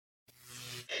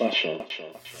Fashion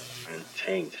and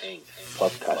Things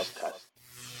podcast.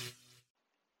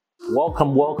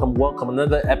 Welcome.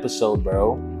 Another episode,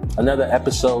 bro. Another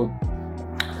episode.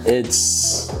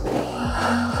 It's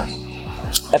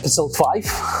episode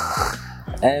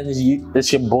 5. And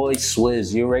it's your boy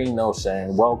Swizz. You already know,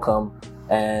 saying welcome.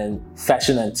 And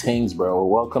Fashion and Things, bro.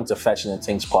 Welcome to Fashion and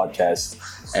Things podcast.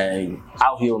 And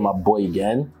out here with my boy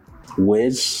again,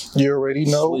 Wiz. You already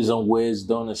know. Swizz and Wiz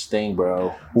doing this thing,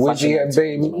 bro. Wizzy and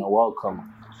baby.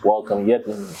 Welcome. Yet.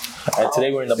 And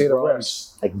today we're in the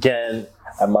Bronx again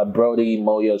at my Brody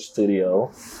Moyo studio.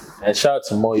 And shout out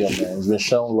to Moyo, man. He's been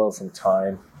showing love from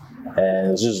time.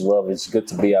 And it's just love. It's good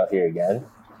to be out here again.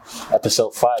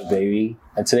 Episode 5, baby.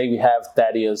 And today we have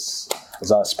Thaddieus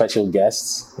as our special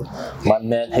guest. My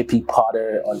man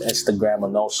Hippyporter on Instagram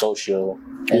and all social.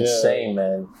 Insane,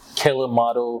 man. Killer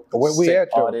model. Where we at,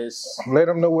 though? Artist. Let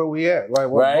them know where we at. Like,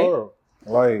 what right? world?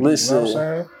 Like, listen, you know what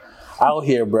I'm saying? Out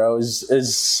here, bro.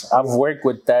 I've worked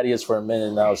with Thaddieus for a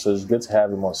minute now, so it's good to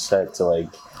have him on set to like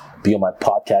be on my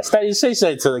podcast. Thaddieus, say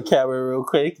something to the camera real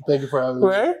quick. Thank you for having me.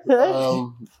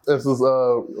 This is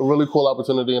a really cool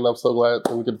opportunity, and I'm so glad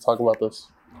that we get to talk about this.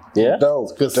 Yeah?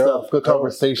 Dope. Good stuff. Good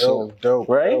conversation. Dope.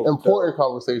 Right? Important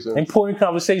conversation. Important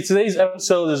conversation. Today's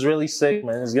episode is really sick,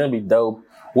 man. It's going to be dope.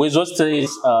 Wiz, what's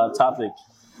today's topic?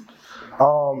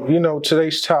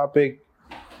 Today's topic.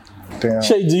 Damn.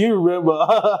 Shay, do you remember?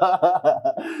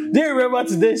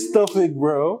 Today's topic,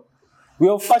 bro? We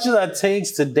on Fashion and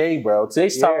Things today, bro.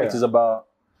 Today's topic is about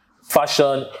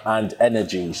fashion and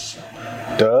energies.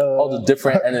 All the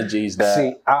different energies that.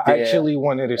 See, I actually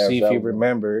wanted to see if you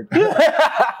remembered. That's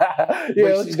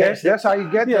how you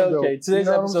get there, though. Okay. Today's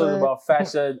episode is about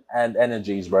fashion and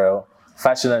energies, bro.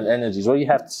 Fashion and energies. What do you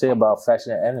have to say about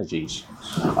fashion and energies?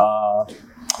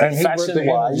 And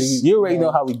fashion-wise, you already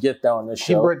know how we get down on this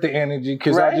show. He brought the energy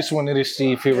because I just wanted to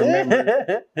see if he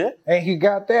remembered. And he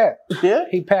got that. Yeah.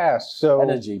 He passed. So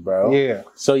energy, bro. Yeah.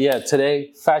 So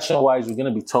today, fashion-wise, we're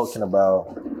going to be talking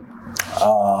about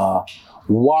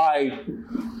why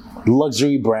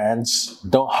luxury brands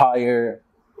don't hire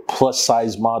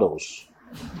plus-size models.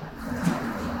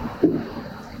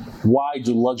 Why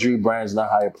do luxury brands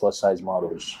not hire plus-size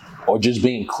models? Or just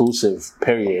be inclusive,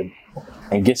 period,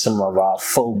 and get some of our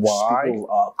full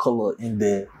color in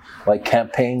there, like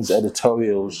campaigns,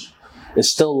 editorials. It's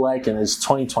still lacking. It's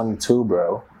 2022,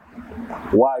 bro.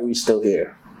 Why are we still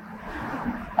here?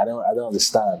 I don't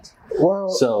understand. Well,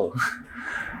 so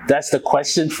that's the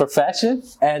question for fashion.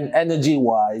 And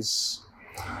energy-wise,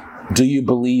 do you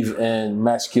believe in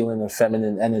masculine and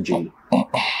feminine energy?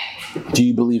 Do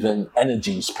you believe in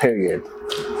energies, period?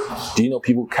 Do you know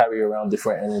people carry around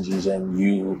different energies and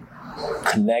you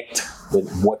connect with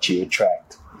what you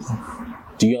attract?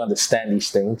 Do you understand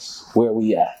these things? Where are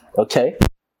we at? Okay.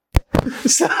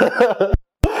 So,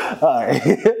 all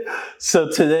right. So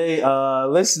today,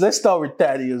 let's start with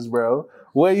Thaddieus, bro.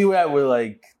 Where you at with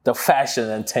like the fashion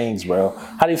and things, bro?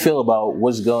 How do you feel about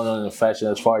what's going on in fashion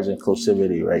as far as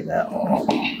inclusivity right now?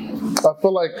 I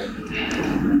feel like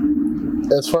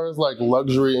as far as like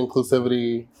luxury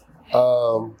inclusivity,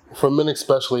 for men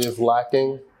especially, is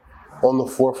lacking on the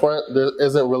forefront. There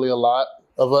isn't really a lot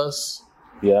of us.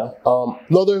 Yeah.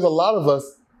 No, there's a lot of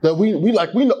us that we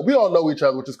all know each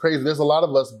other, which is crazy. There's a lot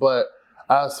of us, but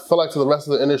I feel like to the rest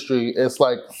of the industry, it's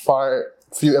like far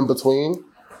few in between.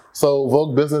 So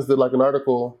Vogue Business did like an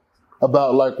article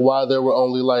about like why there were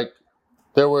only like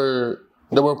there were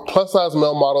plus size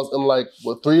male models in like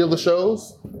 3 of the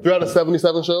shows, 3 out of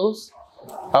 77 shows,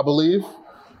 I believe,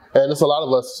 and it's a lot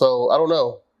of us. So I don't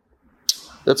know.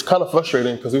 It's kind of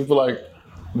frustrating because we've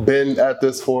been at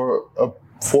this for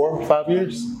 4 or 5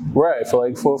 years. Right, for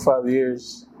like 4 or 5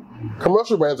 years.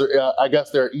 Commercial brands are, I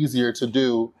guess, they're easier to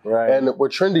do, right? And we're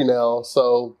trendy now,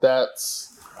 so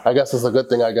I guess it's a good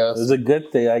thing. I guess it's a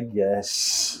good thing. I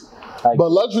guess. But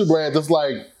luxury brands, it's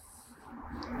like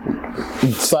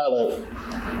silent.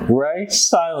 Right,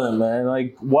 silent, man.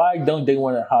 Like, why don't they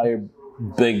want to hire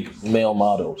big male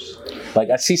models? Like,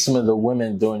 I see some of the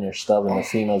women doing their stuff and the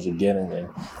females are getting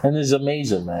there. And it's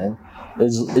amazing, man.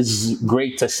 It's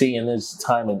great to see in this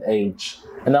time and age.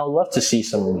 And I would love to see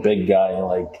some big guy in,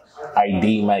 like,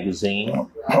 ID magazine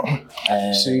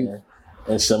and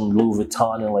some Louis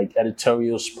Vuitton and, like,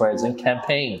 editorial spreads and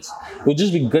campaigns. It would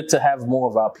just be good to have more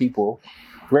of our people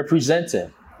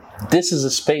represented. This is a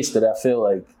space that I feel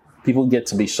like people get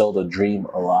to be sold a dream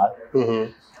a lot.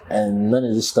 Mm-hmm. And none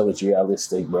of this stuff is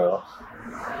realistic, bro.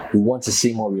 We want to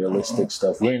see more realistic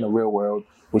stuff. We're in the real world.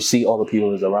 We see all the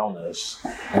people that's around us.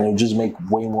 And it would just make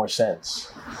way more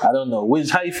sense. I don't know.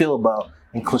 Wiz, how you feel about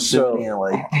inclusivity and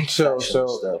like so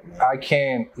stuff, man?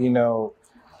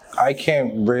 I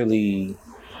can't really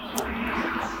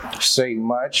say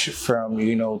much from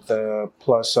the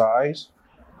plus size.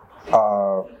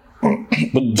 But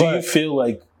do you feel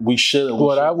like we should?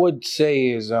 What I would say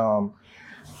is, I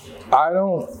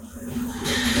don't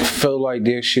feel like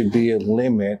there should be a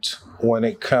limit when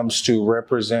it comes to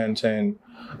representing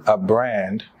a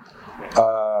brand,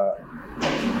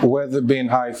 whether it be in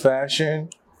high fashion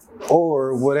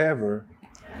or whatever.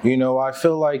 I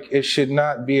feel like it should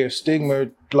not be a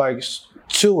stigma like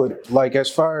to it. Like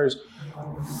as far as,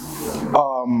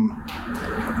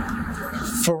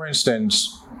 for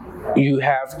instance, you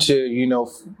have to,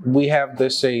 we have to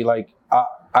say, like,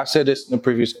 I said this in the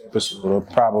previous episode,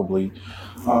 probably,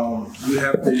 you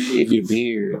have to shave your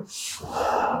beard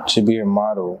to be a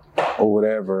model or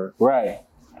whatever. Right.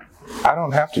 I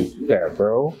don't have to do that,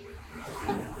 bro.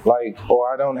 Like,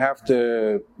 or I don't have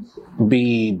to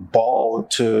be bald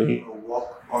to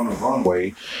walk on the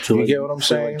runway. You get what I'm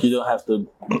saying? Like you don't have to.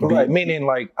 Right, meaning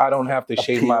like I don't have to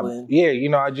shave my.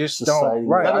 Yeah, I just society. don't.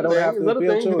 Right, I don't have to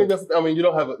appeal to it. You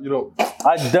don't have it. You don't.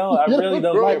 I don't. I really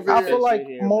don't. Like I feel like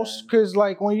most, because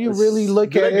like when you really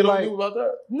look at it, like about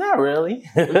that? Not really.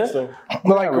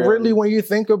 Like really, when you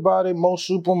think about it, most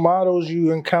supermodels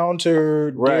you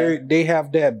encounter, they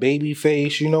have that baby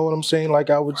face. You know what I'm saying? Like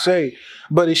I would say,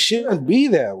 but it shouldn't be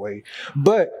that way.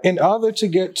 But in order to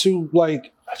get to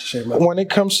like, when it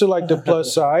comes to like the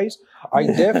plus size, I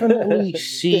definitely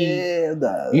see,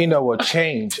 a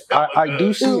change. I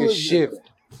do see a shift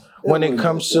when it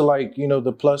comes to like,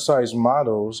 the plus size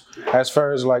models. As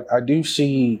far as like, I do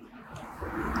see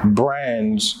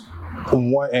brands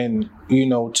wanting,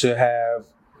 to have,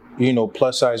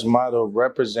 plus size model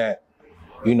represent,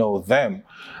 them.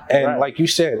 And like you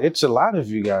said, it's a lot of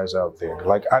you guys out there.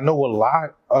 Like I know a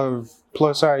lot of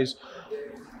plus size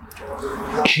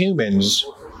humans,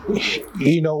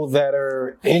 that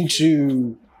are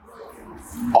into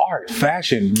art,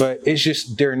 fashion, but it's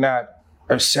just they're not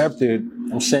accepted.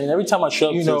 I'm saying every time I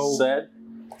show up to a set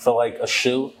for like a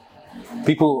shoot,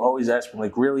 people always ask me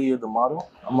like, "Really, you're the model?"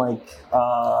 I'm like,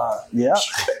 "Yeah."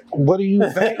 What do you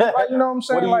think? Like, you know what I'm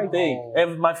saying? What do you think?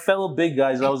 And my fellow big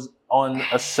guys, I was on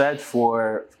a set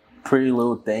for Pretty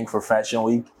Little Thing for Fashion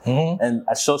Week, and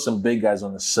I saw some big guys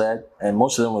on the set, and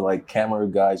most of them were like camera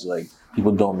guys, like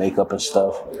people doing makeup and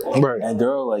stuff. Right. And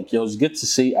they're all like, "Yo, it's good to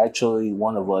see actually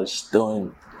one of us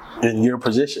doing in your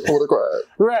position."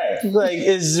 Right. Like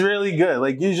it's really good.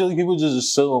 Like usually people just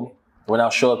assume when I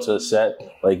show up to a set,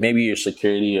 like maybe you're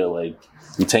security or like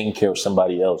you're taking care of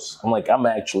somebody else. I'm like, I'm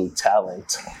actually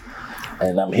talent,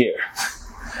 and I'm here.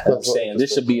 And I'm saying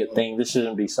this should be a thing. This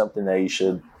shouldn't be something that you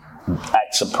should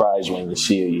act surprised when you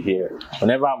see or you hear.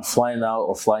 Whenever I'm flying out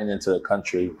or flying into the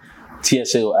country,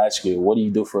 TSA will ask you, "What do you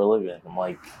do for a living?" I'm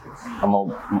like, "I'm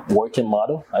a working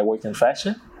model. I work in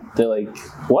fashion." They're like,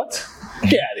 "What?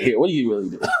 Get out of here. What do you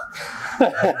really do?"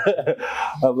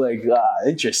 I'm like,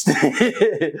 interesting.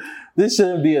 This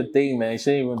shouldn't be a thing, man. It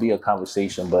shouldn't even be a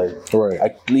conversation, but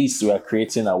at least we're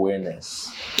creating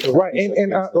awareness. Right,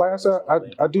 and like I said,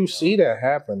 I do see that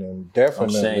happening,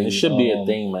 definitely. I'm saying it should be a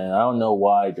thing, man. I don't know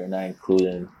why they're not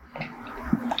including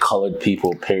colored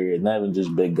people, period. Not even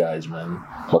just big guys, man,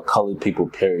 but colored people,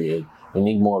 period. We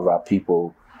need more of our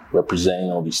people representing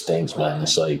all these things, man.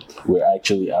 It's like we're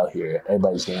actually out here.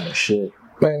 Everybody's getting their shit.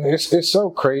 Man, it's so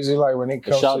crazy. Like when it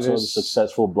comes shout to out to the this,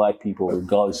 successful black people,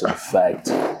 regardless of the fact,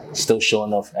 still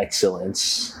showing off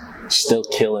excellence, still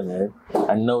killing it.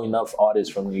 I know enough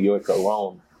artists from New York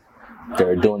alone that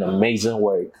are doing amazing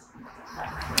work,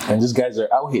 and these guys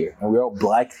are out here, and we're all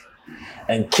black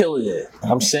and killing it.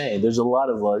 I'm saying there's a lot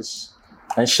of us,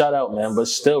 and shout out, man. But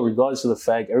still, regardless of the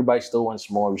fact, everybody still wants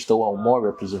more. We still want more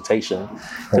representation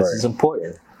because it's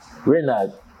important. We're not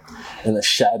in the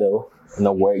shadow. In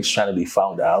the works trying to be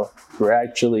found out. We're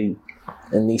actually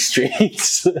in these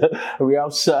streets. We're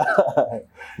outside.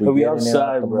 We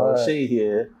outside, bro. Shit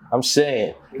here. I'm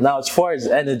saying. Now, as far as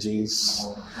energies,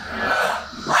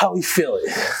 how we feeling?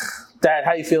 Dad,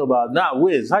 how you feel about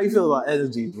Wiz? How you feel about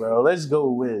energies, bro? Let's go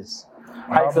with Wiz.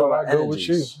 How you feel about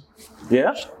energies? With you.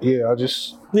 Yeah? Yeah, I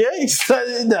just... Yeah,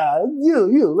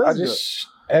 you. Let's go.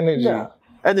 Energy. Nah.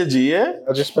 Energy, yeah?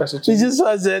 I just pass it to you. You just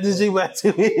pass the energy back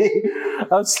to me.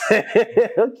 I'm saying,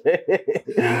 okay.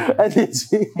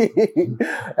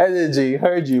 Energy.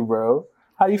 Heard you, bro.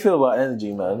 How do you feel about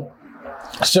energy, man?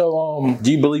 So,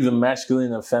 do you believe in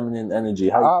masculine and feminine energy?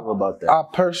 How do you feel about that? I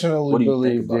personally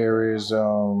believe there is, I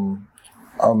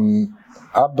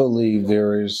believe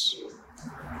there is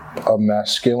a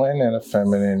masculine and a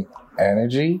feminine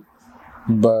energy,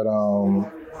 but,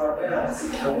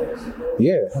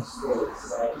 yeah.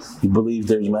 You believe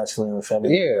there's masculine and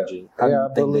feminine energy? How do you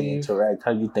think they interact?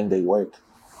 How do you think they work?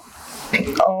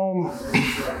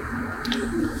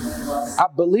 I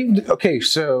believe. Okay,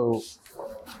 so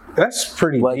that's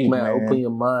pretty deep, man. Open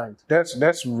your mind.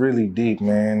 That's really deep,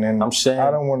 man. And I'm saying,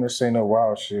 I don't want to say no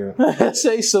wild shit.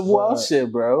 Say some wild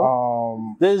shit,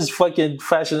 bro. This is fucking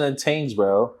Fashion and Tames,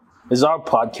 bro. It's our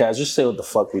podcast. Just say what the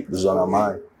fuck is on our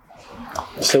mind.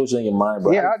 Say what's in your mind,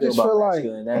 bro. Yeah, I just feel like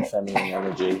masculine and feminine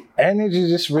energy. Energy is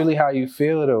just really how you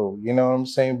feel, though. You know what I'm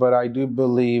saying? But I do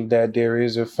believe that there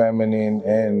is a feminine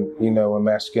and a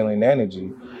masculine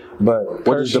energy. But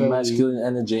what does the masculine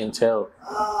energy entail?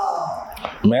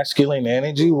 Masculine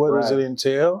energy? What does it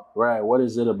entail? Right. What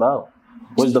is it about?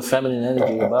 What is the feminine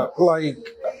energy about? Like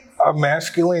a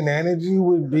masculine energy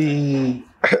would be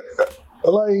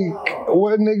like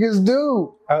what niggas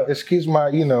do. Excuse my,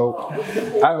 I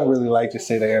don't really like to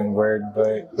say the N-word,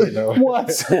 but What?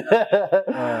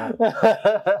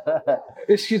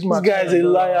 Excuse my. These guys are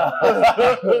liar.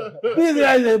 These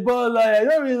guys are both liar. I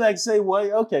don't really like say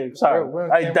what. Okay, sorry.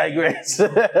 I digress.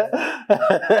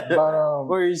 But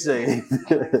what are you saying?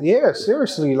 Yeah,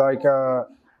 seriously. Like,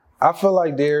 I feel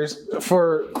like there's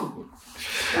for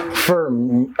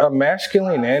a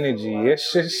masculine energy.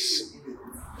 It's just.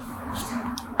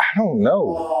 I don't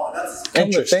know.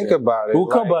 Come to think about it. We'll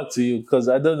come back to you because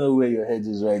I don't know where your head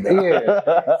is right now.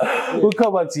 Yeah. We'll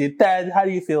come back to you. Thad, how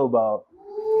do you feel about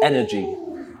energy?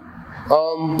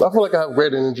 I feel like I have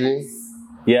great energy.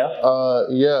 Yeah?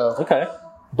 Yeah. Okay.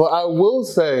 But I will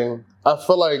say, I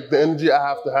feel like the energy I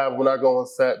have to have when I go on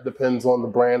set depends on the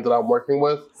brand that I'm working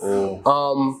with. And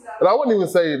I wouldn't even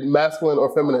say masculine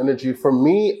or feminine energy. For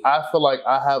me, I feel like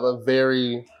I have a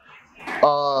very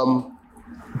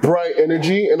bright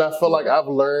energy, and I feel like I've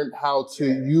learned how to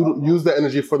use the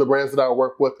energy for the brands that I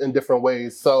work with in different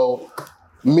ways. So,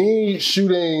 me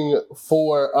shooting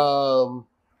for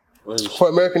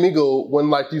American Eagle, when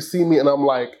like you see me and I'm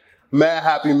like mad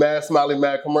happy, mad smiley,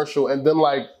 mad commercial, and then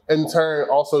like in turn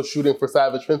also shooting for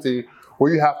Savage Fenty,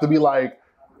 where you have to be like,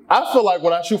 I feel like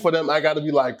when I shoot for them, I got to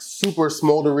be like super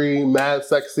smoldery, mad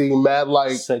sexy, mad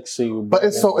like sexy. But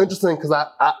it's so interesting because I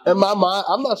in my mind,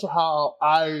 I'm not sure how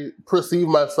I perceive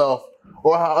myself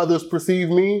or how others perceive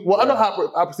me. Well, I know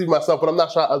how I perceive myself, but I'm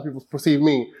not sure how other people perceive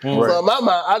me. So in my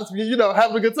mind, I just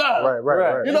having a good time.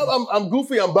 Right. I'm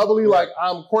goofy, I'm bubbly, like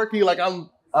I'm quirky, like I'm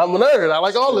a nerd. I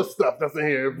like all this stuff that's in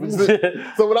here.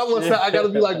 So when I'm on set, I got to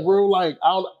be like real, like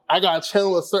I got to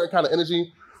channel a certain kind of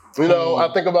energy. I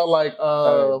think about like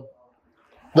the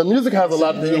music has a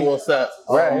lot to do on set,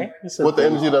 with the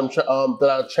energy that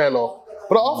I channel.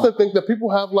 But I often think that people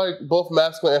have like both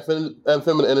masculine and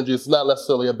feminine energy. It's not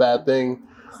necessarily a bad thing,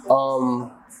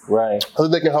 because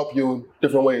they can help you in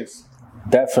different ways.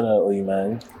 Definitely,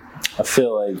 man. I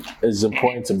feel like it's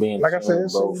important to be in tune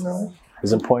with both.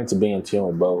 It's important to be in tune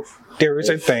with both. There is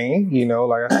a thing,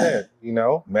 like I said,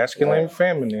 masculine and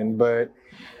feminine, but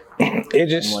it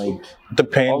just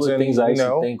depends. All the things I used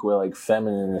to think were like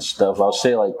feminine and stuff. I'll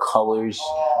say like colors,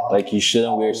 like you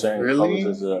shouldn't wear certain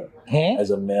colors as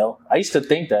a male. I used to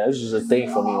think that. It was just a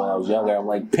thing for me when I was younger. I'm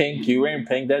like, pink, you're wearing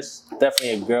pink, that's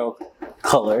definitely a girl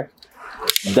color.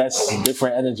 That's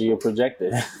different energy you're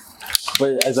projecting.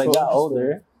 But as I got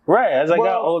older,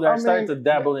 I started to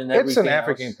dabble in everything. It's an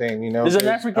African thing, It's an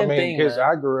African thing, because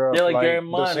I grew up. They're like, you're the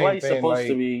mine. same Why are you thing, supposed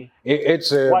to be?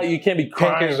 Why you can't be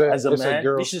crying as a man?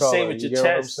 You should say with your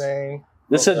chest.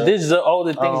 This is all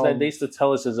the things that they used to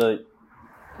tell us as a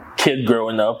kid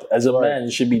growing up. As a man,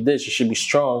 you should be this. You should be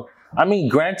strong. I mean,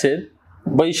 granted,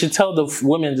 but you should tell the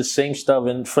women the same stuff.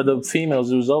 And for the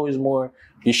females, it was always more.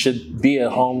 You should be a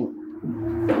home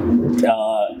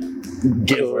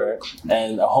giver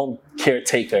and a home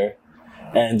caretaker,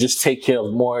 and just take care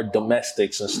of more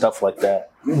domestics and stuff like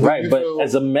that. Right, but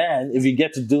as a man, if you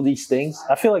get to do these things,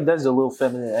 I feel like that's a little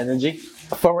feminine energy.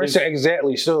 For instance,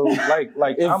 exactly. So, like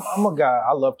I'm a guy.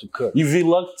 I love to cook. If you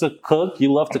love to cook,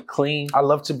 you love to clean. I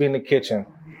love to be in the kitchen.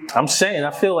 I'm saying,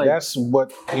 I feel like that's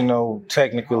what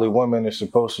technically women are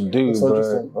supposed to do. That's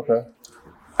interesting. Okay.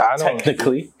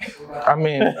 Technically. I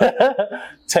mean,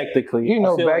 technically.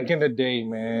 back in the day,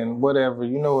 man, whatever,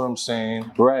 you know what I'm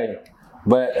saying? Right.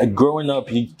 But growing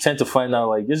up, you tend to find out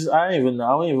like this. I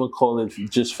don't even call it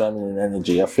just feminine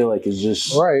energy. I feel like it's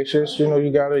just It's just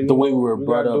you gotta the way we were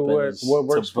brought up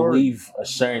to believe a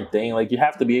certain thing. Like you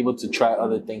have to be able to try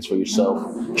other things for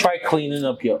yourself. Try cleaning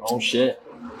up your own shit.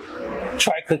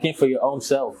 Try cooking for your own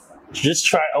self. Just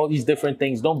try all these different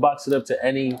things. Don't box it up to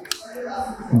any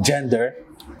gender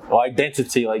or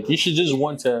identity. Like you should just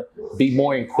want to be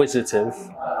more inquisitive.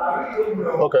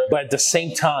 Okay. But at the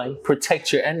same time,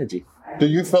 protect your energy. Do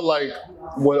you feel like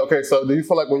when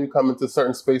you come into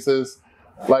certain spaces,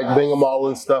 like being a model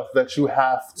and stuff, that you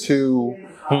have to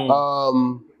I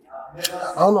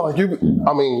don't know,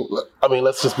 I mean,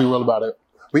 let's just be real about it.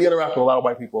 we interact with a lot of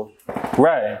white people.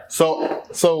 Right.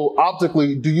 So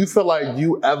optically, do you feel like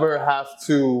you ever have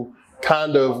to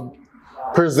kind of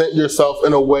present yourself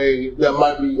in a way that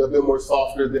might be a bit more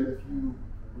softer than if you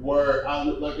were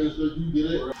like if you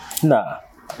did it? Nah,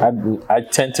 I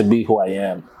tend to be who I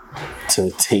am to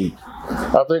the T.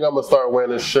 I think I'm gonna start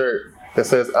wearing this shirt that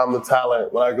says "I'm the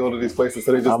talent" when I go to these places,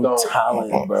 so they just I'm don't.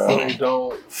 talent, bro. So they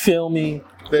don't. Feel me?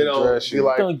 They don't be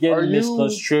like, Don't get "Are you?"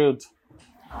 misconstrued.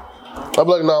 I'm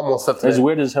like, "No, I'm gonna set It's that."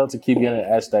 weird as hell to keep getting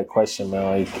asked that question,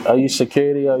 man. Like, are you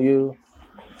security? Are you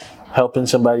helping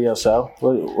somebody else out?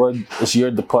 What is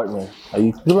your department? Are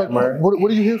you? You're like,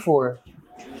 what are you here for?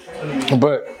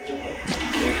 But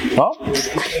Huh?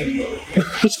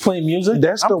 Just playing music.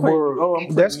 that's the world.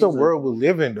 playing That's the music. world we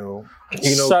live in, though.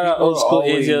 You know, Shout out people old are school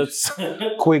always idiots.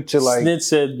 quick to like, Snitch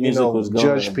said music was going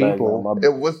judge in the background. people.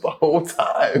 It was the whole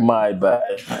time. My bad.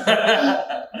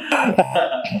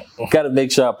 Gotta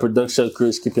make sure our production crew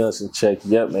is keeping us in check.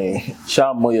 You get me? Shout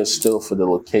out Moya still for the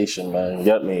location, man. You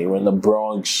get me? We're in the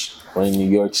Bronx. We're in New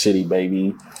York City,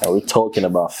 baby. And we're talking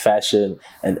about fashion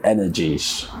and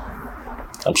energies.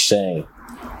 I'm saying,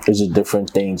 these are different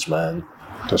things, man.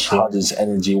 That's How right. does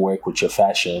energy work with your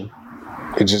fashion?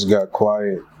 It just got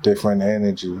quiet, different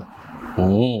energy.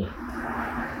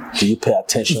 Do you pay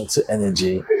attention to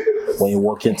energy when you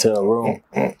walk into a room?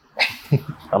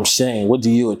 I'm saying, what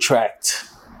do you attract?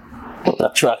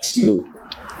 What attracts you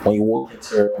when you walk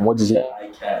into a room? What does your eye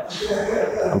catch?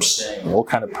 I'm saying, what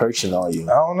kind of person are you?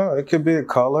 I don't know. It could be a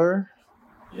color.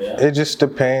 Yeah. It just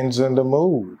depends on the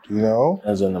mood, you know?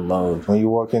 As in the mode. When you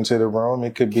walk into the room,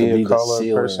 it could be Could be a the color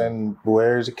ceiling. person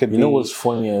wears. It could You be know what's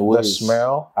funny? It the was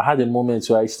smell. I had a moment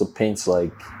where I used to paint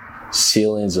like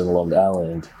ceilings in Long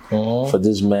Island for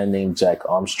this man named Jack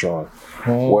Armstrong.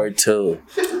 Word two.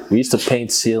 We used to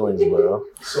paint ceilings, bro.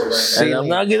 And I'm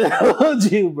not gonna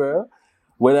hold you, bro.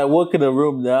 When I walk in a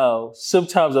room now,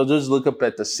 sometimes I'll just look up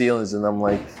at the ceilings and I'm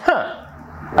like,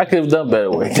 I could have done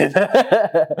better work.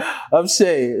 I'm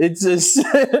saying it's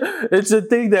a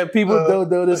thing that people don't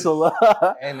notice a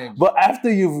lot. Energy. But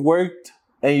after you've worked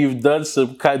and you've done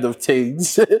some kind of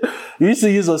things, you used to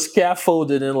use a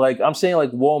scaffolding in like I'm saying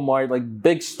like Walmart, like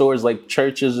big stores like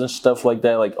churches and stuff like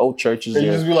that, like old churches. And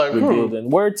you just be like, building.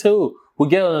 Word two. We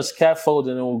get on a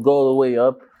scaffolding and we'll go all the way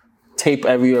up, tape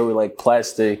everywhere with like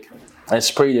plastic. And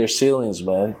spray their ceilings,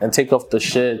 man. And take off the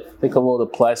shit, take off all the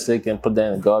plastic and put that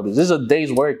in the garbage. This is a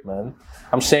day's work, man.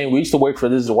 I'm saying we used to work for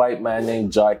this white man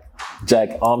named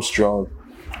Jack Armstrong.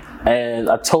 And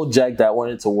I told Jack that I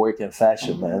wanted to work in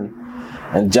fashion, man.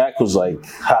 And Jack was like,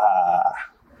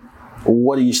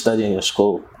 what are you studying in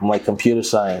school? I'm like, computer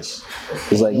science.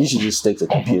 He's like, you should just stick to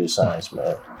computer science,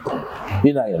 man.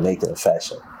 You're not gonna make it in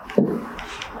fashion.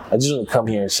 I just want to come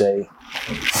here and say,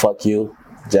 fuck you,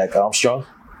 Jack Armstrong.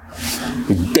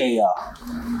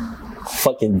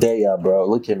 Fucking Daya, bro.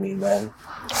 Look at me, man.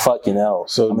 Fucking hell.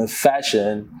 So I'm in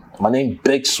fashion. My name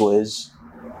Big Swizz.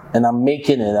 And I'm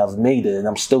making it. I've made it. And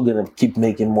I'm still gonna keep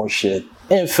making more shit.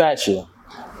 In fashion.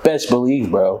 Best believe,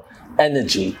 bro.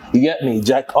 Energy. You get me?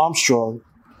 Jack Armstrong.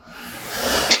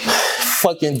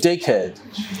 Fucking dickhead.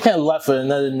 You can't laugh at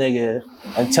another nigga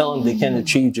and tell him they can't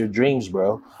achieve your dreams,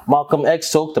 bro. Malcolm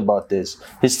X talked about this.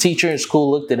 His teacher in school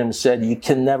looked at him and said, you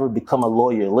can never become a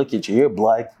lawyer. Look at you, you're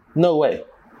black. No way.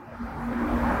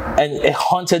 And it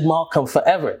haunted Malcolm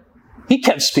forever. He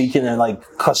kept speaking and like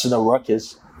cussing a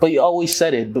ruckus, but he always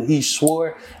said it, but he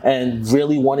swore and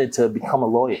really wanted to become a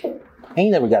lawyer. I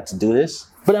ain't never got to do this,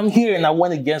 but I'm here and I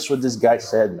went against what this guy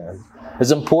said, man.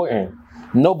 It's important.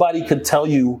 Nobody could tell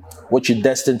you what you're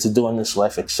destined to do in this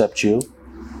life except you.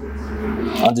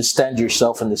 Understand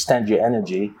yourself, understand your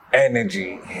energy.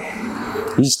 Energy.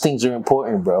 These things are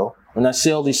important, bro. When I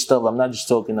say all this stuff, I'm not just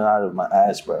talking out of my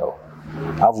ass, bro.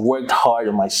 I've worked hard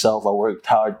on myself. I worked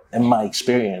hard in my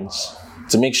experience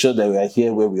to make sure that we're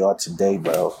here where we are today,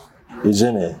 bro. It's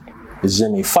in it. It's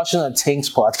in me. Fashion and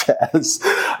Things podcast.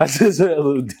 I just went a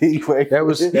little deep right That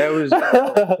was I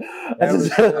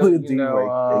just went a little deep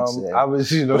right there. I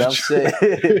was, you know,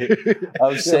 But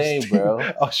I'm saying, bro.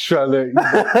 I was trying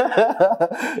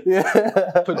to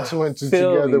Yeah. put two and two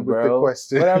Feel together me, with bro. the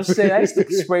question. But I'm saying, I used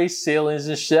to spray ceilings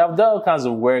and shit. I've done all kinds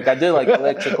of work. I did like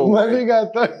electrical My work nigga,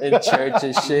 I thought in church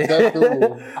and shit. That's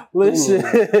cool.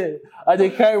 Listen, I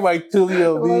did carry my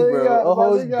Tulio V, bro. A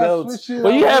whole belt.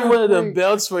 Well, you have one of the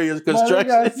belts for your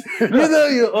construction. You know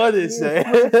you're on it,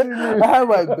 man. I have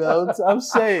my belts. I'm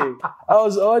saying, I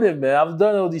was on it, man. I've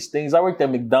done all these things. I worked at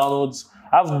McDonald's.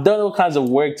 I've done all kinds of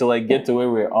work to like get to where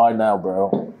we are now,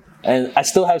 bro. And I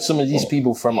still have some of these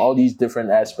people from all these different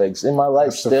aspects in my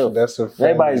life still. That's a fact,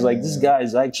 everybody's like, man. this guy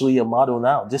is actually a model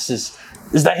now. Is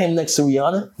that him next to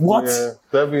Rihanna? What? Yeah,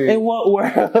 that'd be. In what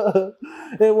world?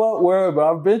 In what world,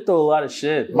 bro? I've been through a lot of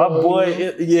shit. My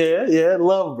boy,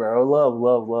 love, bro.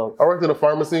 Love. I worked at a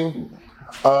pharmacy,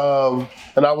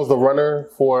 and I was the runner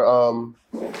for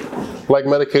like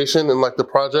medication and like the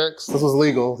projects. This was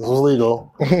legal.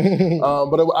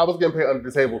 But I was getting paid under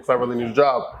the table because I really needed a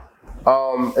job.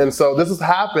 And so this has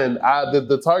happened.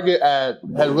 The Target ad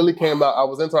had really came out. I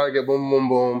was in Target, boom, boom,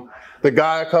 boom. The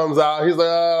guy comes out. He's like,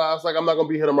 I was like, I'm not gonna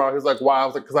be here tomorrow. He's like, why? I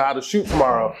was like, because I had to shoot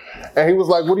tomorrow. And he was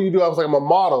like, what do you do? I was like, I'm a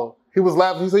model. He was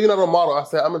laughing. He said, you're not a model. I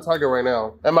said, I'm in Target right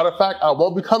now. And matter of fact, I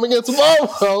won't be coming in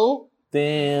tomorrow.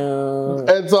 Damn.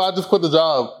 And so I just quit the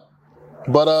job.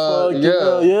 But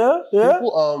yeah.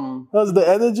 People, That's the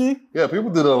energy. yeah, people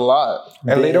did it a lot.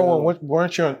 And later on,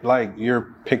 weren't your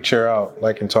picture out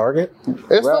like in Target?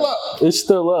 It's still up. It's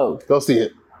still up. Go see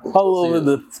it. All over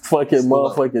the fucking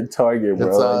motherfucking Target,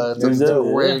 bro. It's a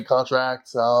great contract.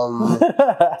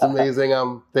 It's amazing.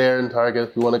 I'm there in Target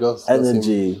if you want to go.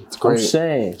 Energy. It's great. I'm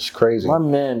saying. It's crazy. My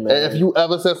man. And if you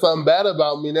ever said something bad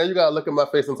about me, now you gotta look at my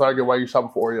face in Target while you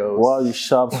shopping for Oreos. While you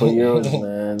shop for yours,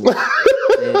 man.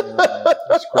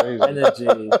 It's crazy.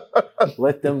 Energy.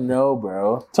 Let them know,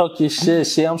 bro. Talk your shit.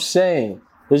 See, I'm saying.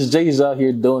 There's J's out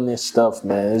here doing this stuff,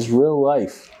 man. It's real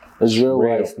life. It's real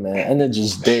life, man.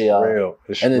 Energy's there.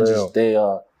 Energy's there.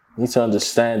 You need to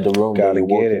understand the room that you're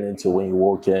walking into when you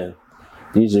walk in.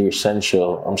 These are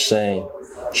essential. I'm saying,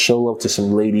 show love to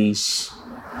some ladies.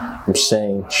 I'm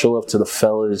saying, show love to the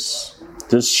fellas.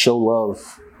 Just show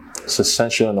love. It's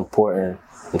essential and important.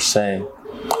 I'm saying.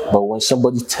 But when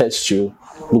somebody tests you,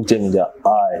 look them in the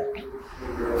eye.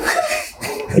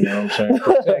 You know what I'm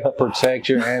saying? Protect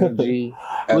your energy.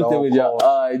 Look them in your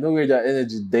eye. Look at your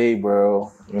energy day,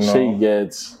 bro. You know? She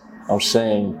gets. I'm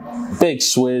saying, Big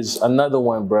Swizz, another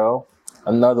one, bro.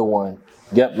 Another one.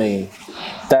 Get me.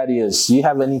 Thaddieus, do you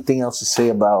have anything else to say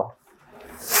about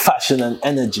fashion and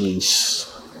energies?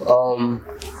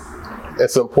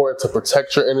 It's important to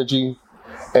protect your energy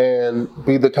and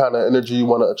be the kind of energy you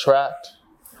want to attract.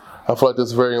 I feel like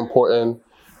that's very important.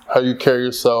 How you carry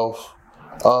yourself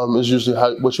is usually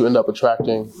what you end up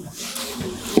attracting.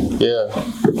 Yeah.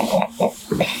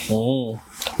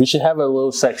 We should have a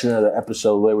little section of the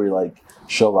episode where we like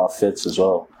show our fits as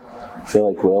well. I feel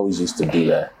like we always used to do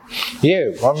that.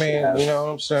 Yeah, I mean, you know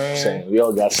what I'm saying? We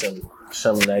all got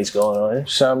something nice going on.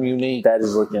 Something unique. That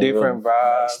is looking different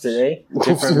vibes today.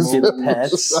 Different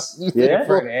pants. Yeah.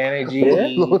 Different energy.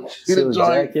 Yeah. See the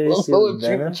jacket.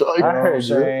 I heard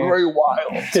you. Very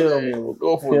wild. Feel me.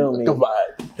 Feel me.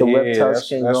 The reptile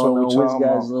skin going on. Which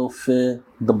guy's little fit.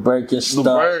 The Birkin stuff.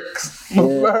 The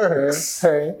Birks.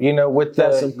 Hey. You know, with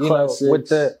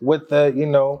the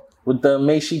with the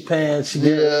Macy pants, with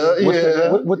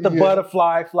the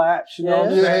butterfly flaps, you know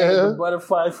what I'm saying? The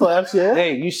butterfly flaps, yeah.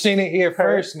 Hey, you seen it here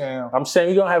first now. I'm saying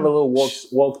we're gonna have a little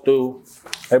walk through.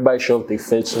 Everybody show up their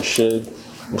fits and shit.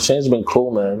 I'm saying it's been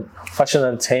cool, man. Fashion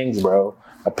and Tanks, bro.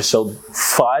 Episode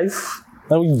 5.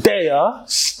 And we there,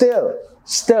 still,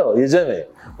 you see me?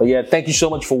 But yeah, thank you so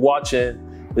much for watching.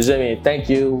 You see me? Thank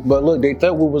you. But look, they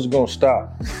thought we was gonna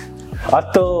stop. I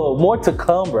thought more to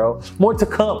come, bro. More to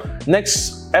come.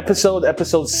 Next episode,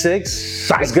 episode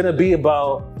 6, is gonna be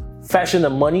about fashion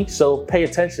and money. So pay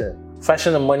attention.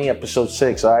 Fashion and money, episode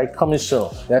 6. All right, coming soon.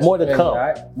 That's more to come.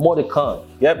 Right? More to come.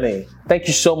 Get me. Thank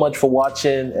you so much for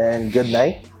watching, and good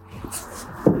night.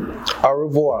 Au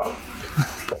revoir.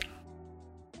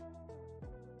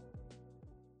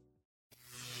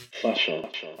 Fashion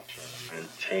and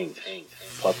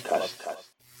Tanks podcast.